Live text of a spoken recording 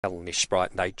Calenish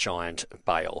Sprite and 8 Giant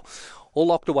Bale. All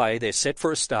locked away. They're set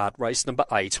for a start. Race number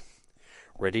 8.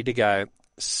 Ready to go.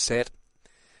 Set.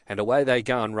 And away they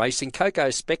go and racing. Coco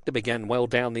Spectre began well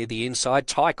down near the inside.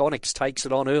 Tyke Onyx takes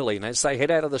it on early. And as they head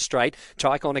out of the straight,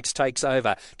 Tyke Onyx takes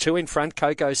over. 2 in front,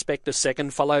 Coco Spectre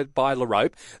second, followed by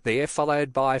LaRope. There,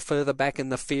 followed by further back in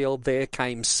the field, there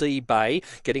came Sea Bay.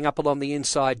 Getting up along the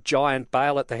inside, Giant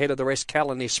Bale at the head of the rest,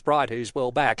 Calenish Sprite, who's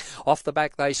well back. Off the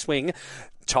back they swing.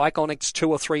 Tyke Onyx 2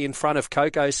 or 3 in front of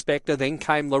Coco Spectre, then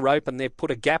came LaRope, and they've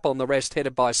put a gap on the rest,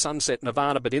 headed by Sunset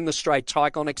Nirvana, but in the straight,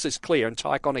 Tyke Onyx is clear, and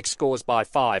Tyke Onyx scores by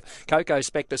 5. Coco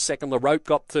Spectre second, LaRope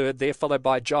got third, there followed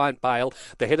by Giant Bale.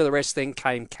 The head of the rest then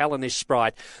came Calenish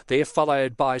Sprite, there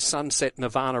followed by Sunset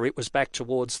Nirvana. It was back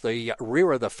towards the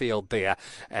rear of the field there,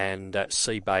 and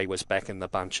Sea Bay was back in the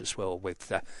bunch as well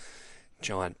with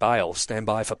Giant Bale. Stand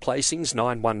by for placings,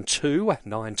 912,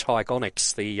 9 Tyke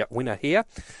Onyx, the winner here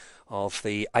of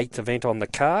the 8th event on the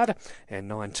card, and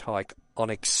 9 Tyke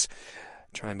Onyx,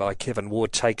 trained by Kevin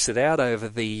Ward, takes it out over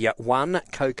the 1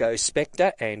 Coco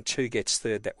Spectre, and 2 gets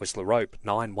third. That was LaRope.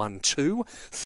 912.